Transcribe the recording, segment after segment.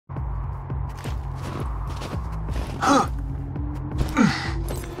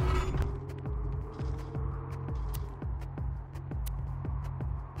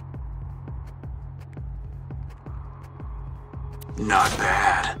Not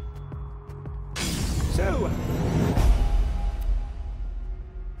bad. So...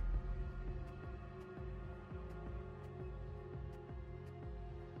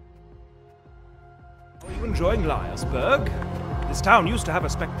 Are you enjoying Liarsburg? This town used to have a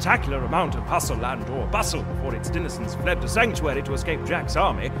spectacular amount of hustle and or bustle before its denizens fled to Sanctuary to escape Jack's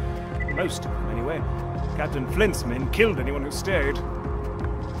army. Most of them, anyway. Captain Flint's men killed anyone who stayed.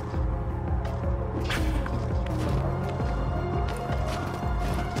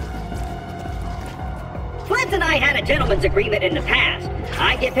 Flint and I had a gentleman's agreement in the past.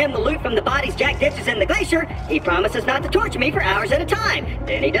 I give him the loot from the bodies Jack ditches in the glacier. He promises not to torture me for hours at a time.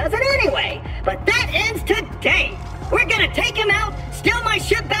 Then he does it anyway. But that ends today. We're gonna take him out, steal my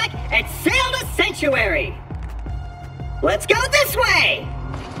ship back, and sail to Sanctuary. Let's go this way!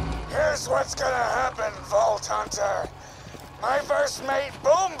 Here's what's gonna happen, Vault Hunter. My first mate,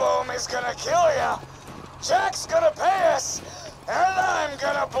 Boom Boom, is gonna kill ya. Jack's gonna pay us, and I'm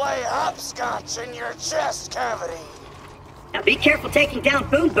gonna play hopscotch in your chest cavity. Now be careful taking down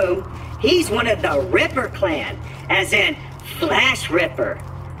Boom Boom. He's one of the Ripper clan, as in Flash Ripper.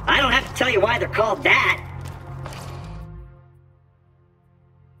 I don't have to tell you why they're called that.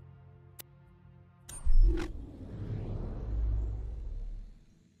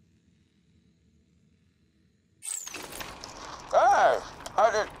 Hey,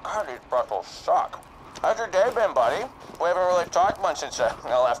 how did Brussels suck? How's your day been, buddy? We haven't really talked much since I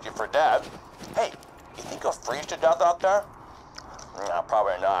left you for dead. Hey, you think you'll freeze to death out there? No,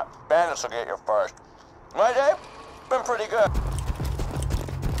 probably not. Bandits will get you first. My day? Been pretty good.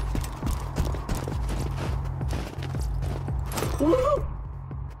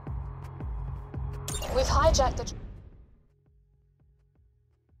 We've hijacked the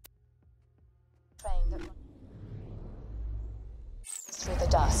train that through the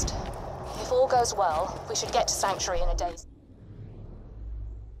dust. If all goes well, we should get to Sanctuary in a day's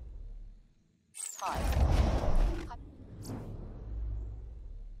time.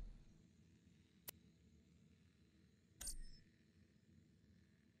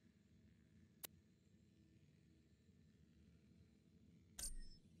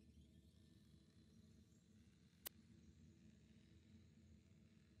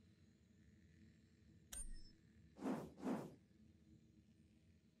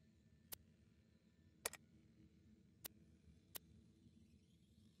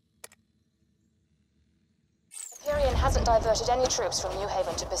 Hyperion hasn't diverted any troops from New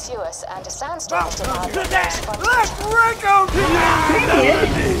Haven to pursue us, and a sandstorm has devoured the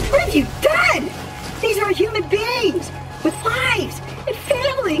Hyperion? What have you done? These are human beings with lives and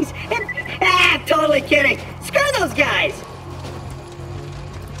families and... I'm totally kidding. Screw those guys.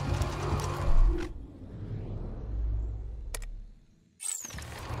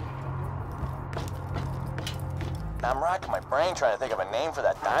 I'm racking my brain trying to think of a name for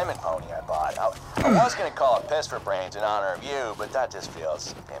that diamond pony I bought. I was gonna call it Piss for Brains in honor of you, but that just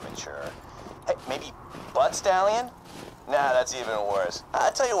feels immature. Hey, maybe Bud Stallion? Nah, that's even worse.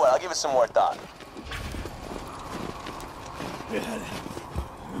 I'll tell you what, I'll give it some more thought. I'm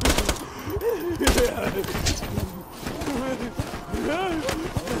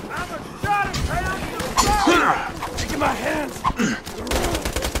a shot at taking my hands.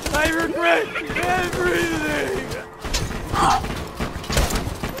 I regret everything. I'm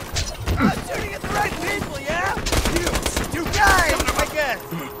shooting at the right people, yeah? You guys, I guess.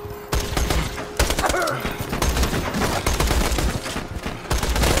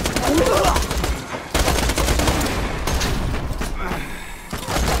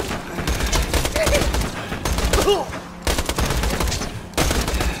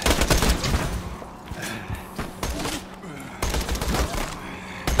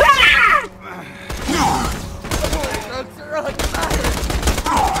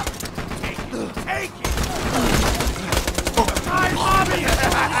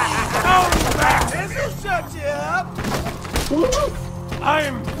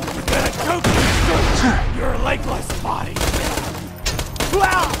 I'm gonna choke you, your legless body.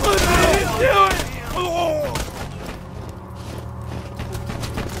 Wow! Do it!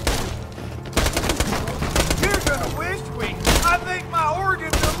 You're gonna wish we. I think my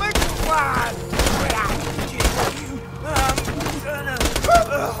organs are liquefied.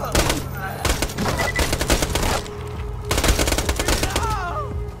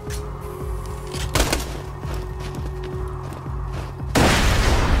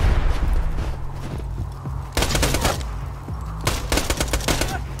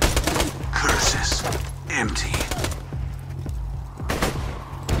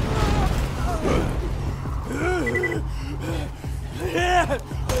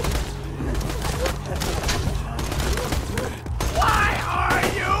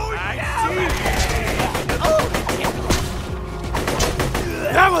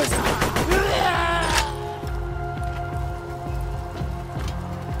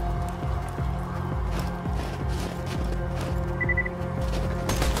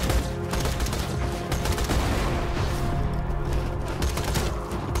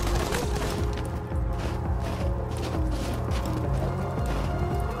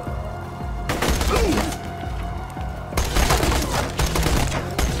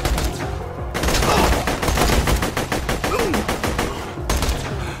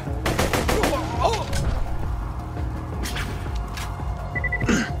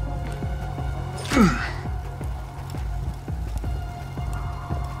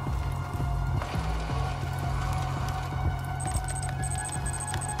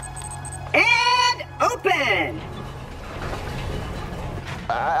 open!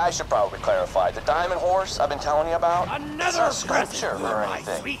 I should probably clarify. The diamond horse I've been telling you about? Another it's not a sculpture or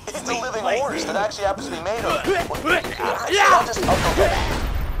anything. sweet, It's a sweet living lady. horse that actually happens to be made of... I'll go get it.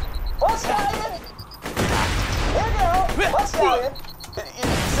 What's Stallion? Here you go. What's Stallion?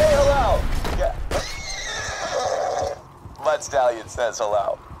 Say hello. Yeah. Mud Stallion says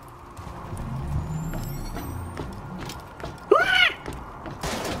hello.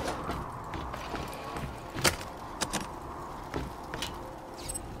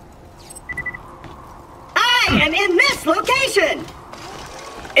 I am in this location!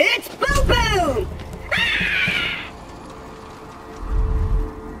 It's Boo Boo!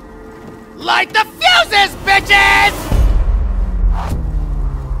 Light the fuses, bitches!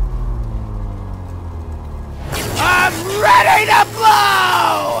 I'm ready to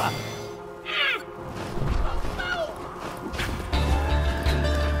blow!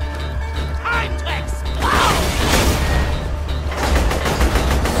 Time to explode!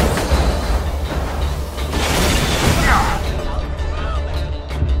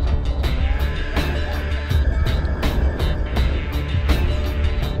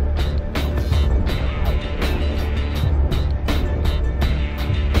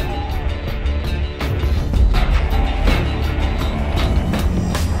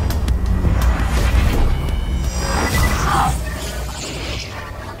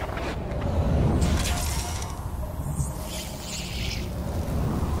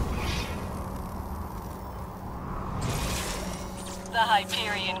 The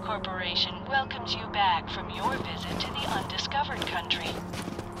Hyperion Corporation welcomes you back from your visit to the undiscovered country.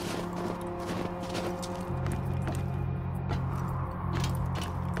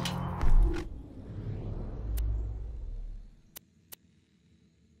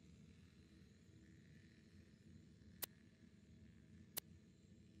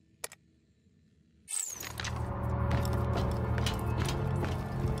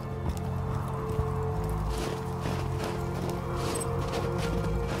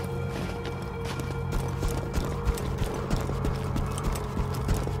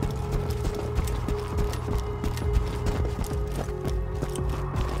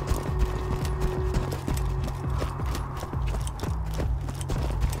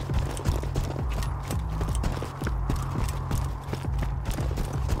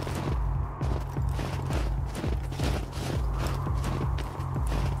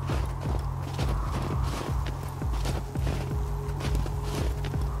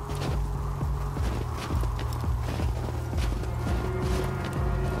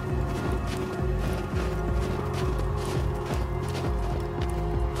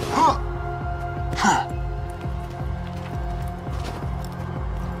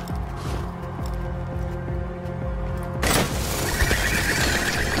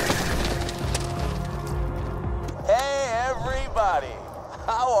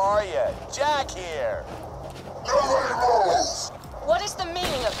 How are you? Jack here. What is the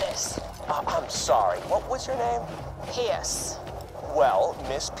meaning of this? I'm sorry. What was your name? Pierce. Well,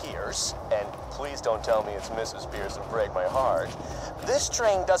 Miss Pierce, and please don't tell me it's Mrs. Pierce and break my heart. This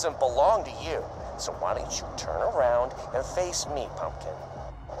train doesn't belong to you. So why don't you turn around and face me, Pumpkin?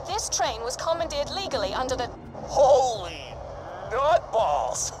 This train was commandeered legally under the... Holy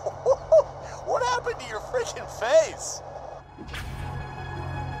nutballs! What happened to your freaking face?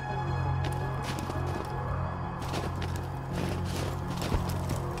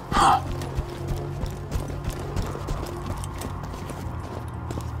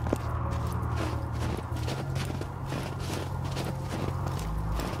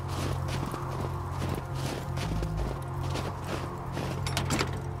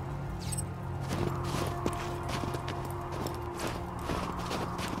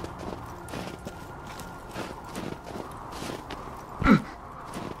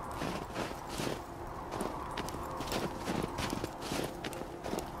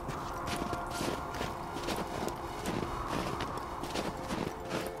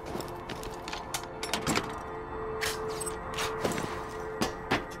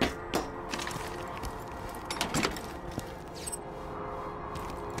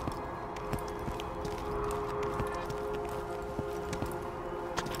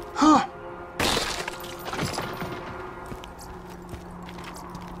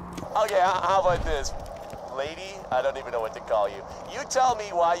 Okay, how about this? Lady, I don't even know what to call you. You tell me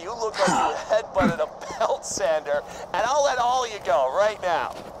why you look like you headbutted a belt sander, and I'll let all of you go right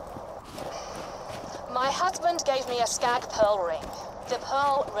now. My husband gave me a skag pearl ring. The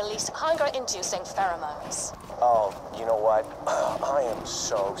pearl released hunger-inducing pheromones. Oh, you know what? I am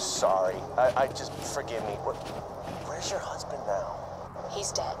so sorry. I just, forgive me. Where's your husband now?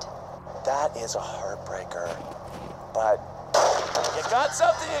 He's dead. That is a heartbreaker. But you got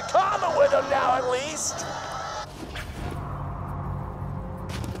something in common with him now, at least.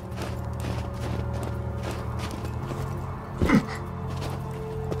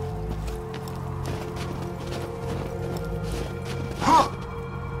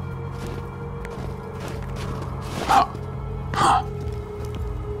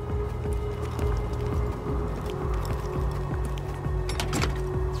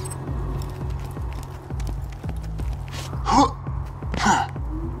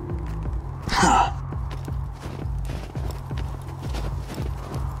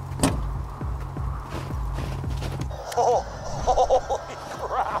 Oh, holy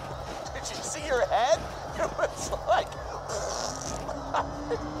crap! Did you see your head? It was like...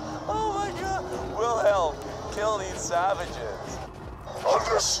 oh my god! Wilhelm, kill these savages.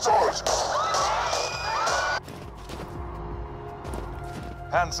 Understood!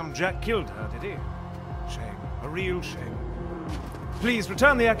 Handsome Jack killed her, did he? Shame. A real shame. Please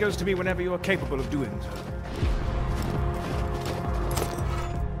return the echoes to me whenever you are capable of doing so.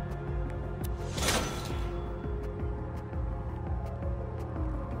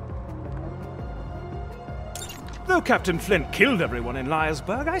 Though Captain Flint killed everyone in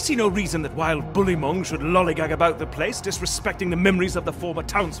Liarsburg, I see no reason that wild bullymong should lollygag about the place, disrespecting the memories of the former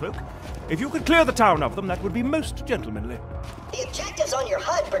townsfolk. If you could clear the town of them, that would be most gentlemanly. The objectives on your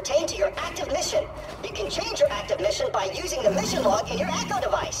HUD pertain to your active mission. You can change your active mission by using the mission log in your Echo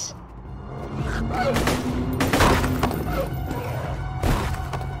device.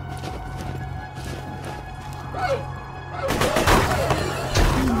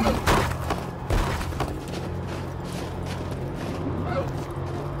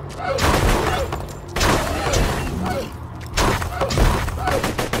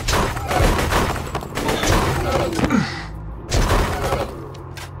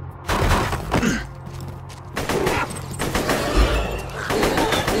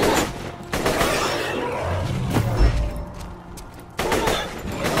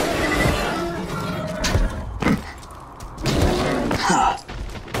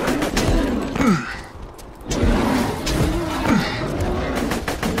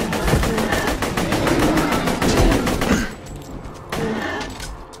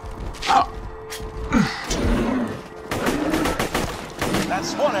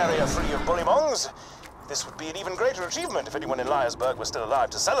 That's one area free of bullymongs. This would be an even greater achievement if anyone in Liarsburg was still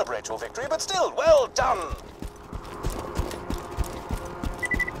alive to celebrate your victory, but still, well done!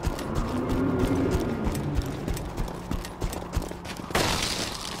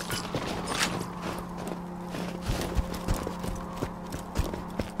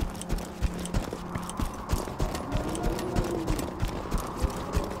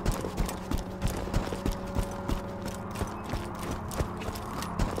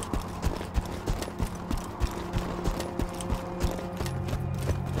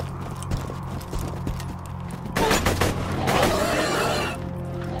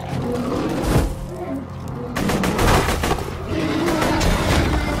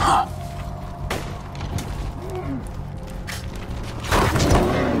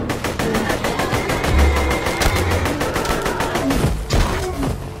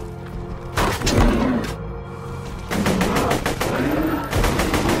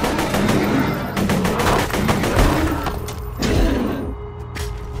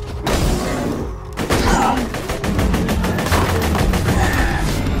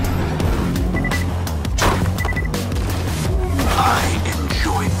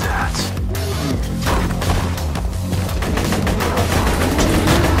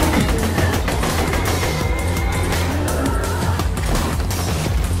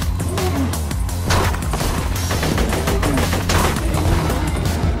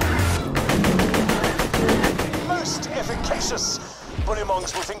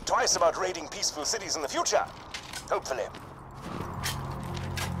 Bullymongs will think twice about raiding peaceful cities in the future. Hopefully.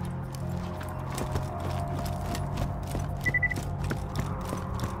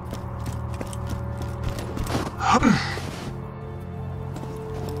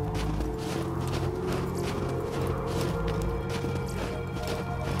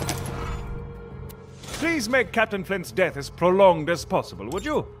 Please make Captain Flint's death as prolonged as possible, would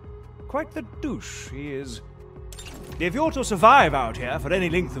you? Quite the douche he is. If you're to survive out here for any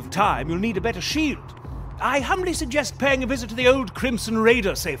length of time, you'll need a better shield. I humbly suggest paying a visit to the old Crimson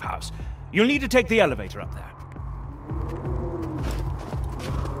Raider safe house. You'll need to take the elevator up there.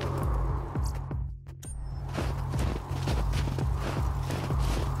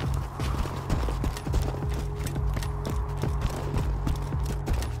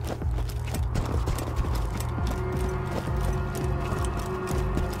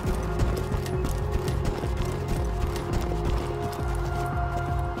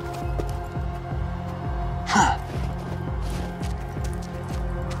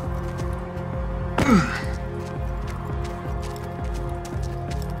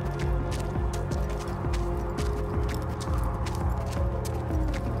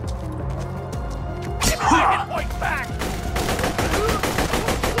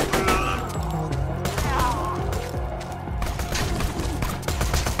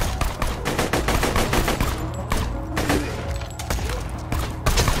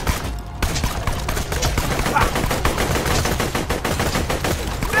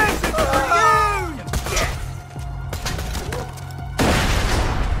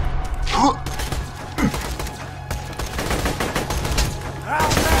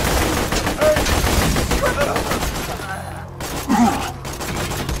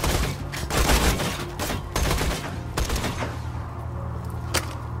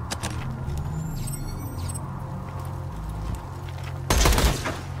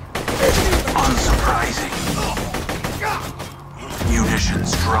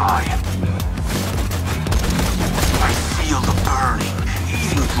 Munitions dry. I feel the burning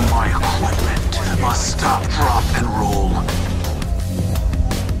eating through my equipment. Must stop, drop, and roll.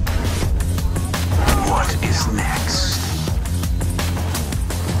 What is next?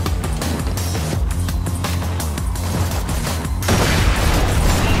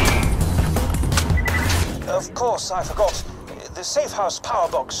 Of course, I forgot. The safe house power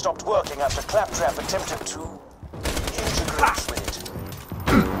box stopped working after Claptrap attempted to integrate with it.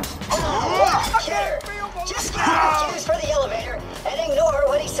 Kidder, just give the cues for the elevator and ignore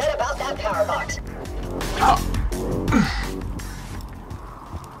what he said about that power box.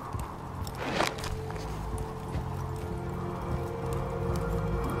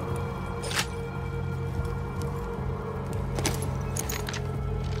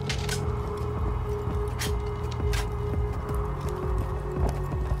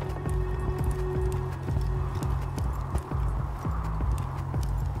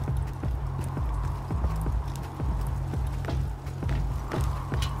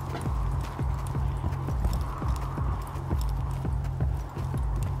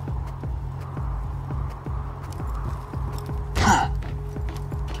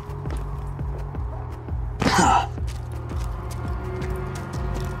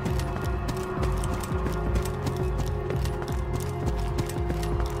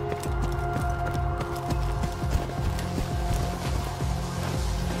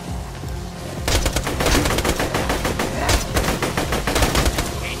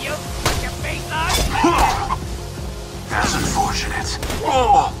 That's unfortunate.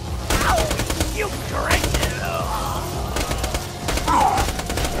 Oh! Ow! You great!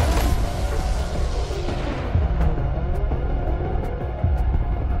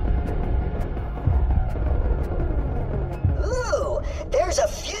 Ooh, there's a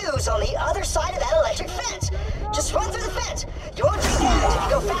fuse on the other side of that electric fence. Just run through the fence. You won't take damage if you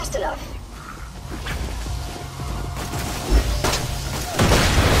go fast enough.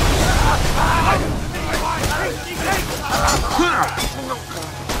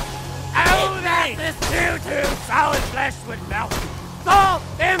 Oh, that this too solid flesh would melt, thaw,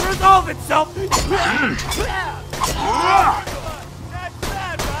 and resolve itself. That's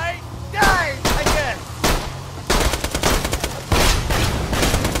bad, right? Die, I guess.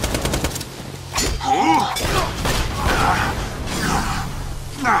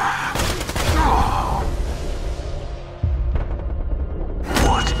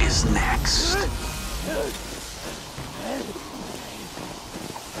 What is next?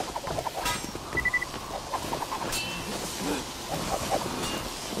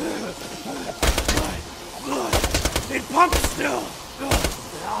 It pumps still.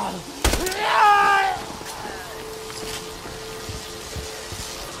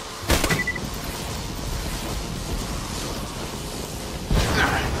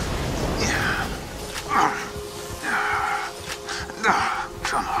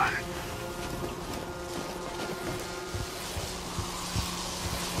 Come on.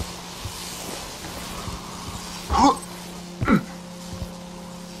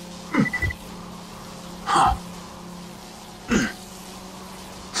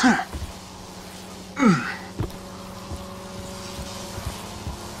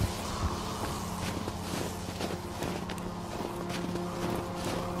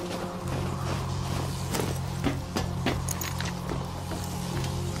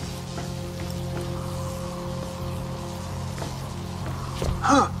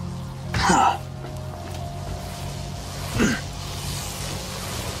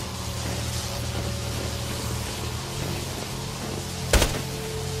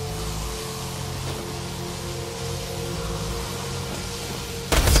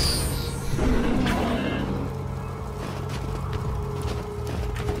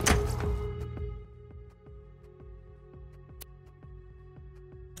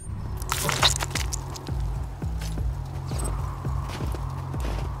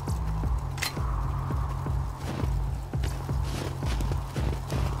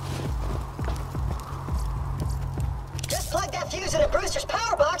 using a Brewster's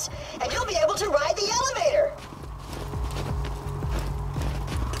power box, and you'll be able to ride the elevator.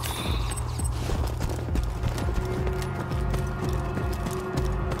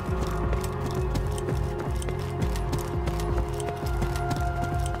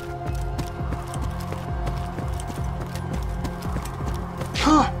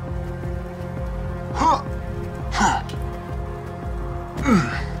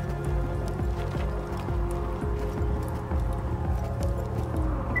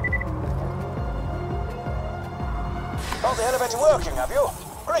 Got the elevator working, have you?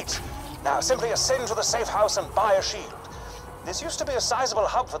 Great. Now simply ascend to the safe house and buy a shield. This used to be a sizable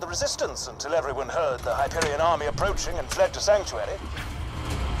hub for the Resistance until everyone heard the Hyperion army approaching and fled to Sanctuary.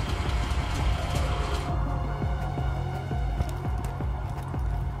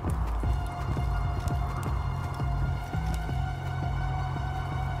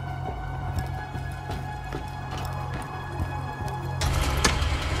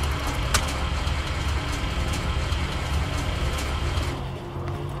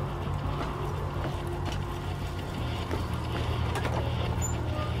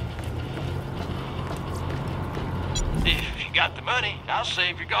 If you got the money, I'll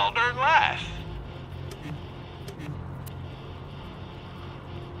save your gall-darn life.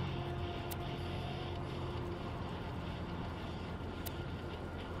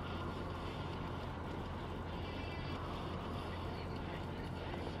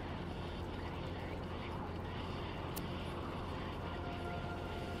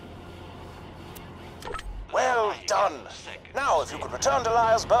 Well done. Now, if you could return to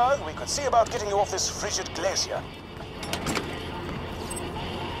Liarsburg, we could see about getting you off this frigid glacier.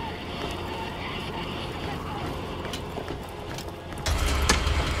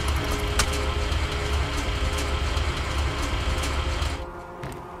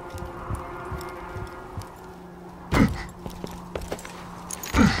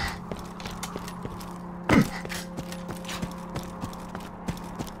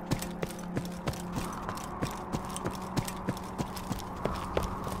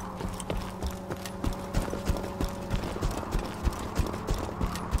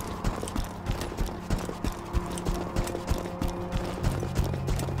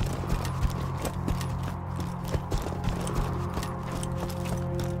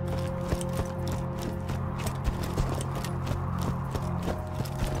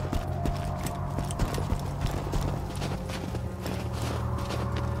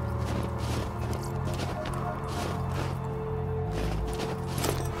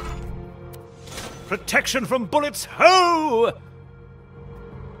 Protection from bullets, ho!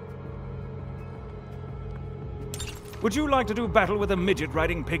 Would you like to do battle with a midget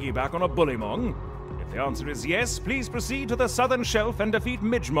riding piggyback on a bullymong? If the answer is yes, please proceed to the southern shelf and defeat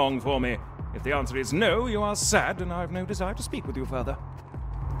Midgemong for me. If the answer is no, you are sad and I have no desire to speak with you further.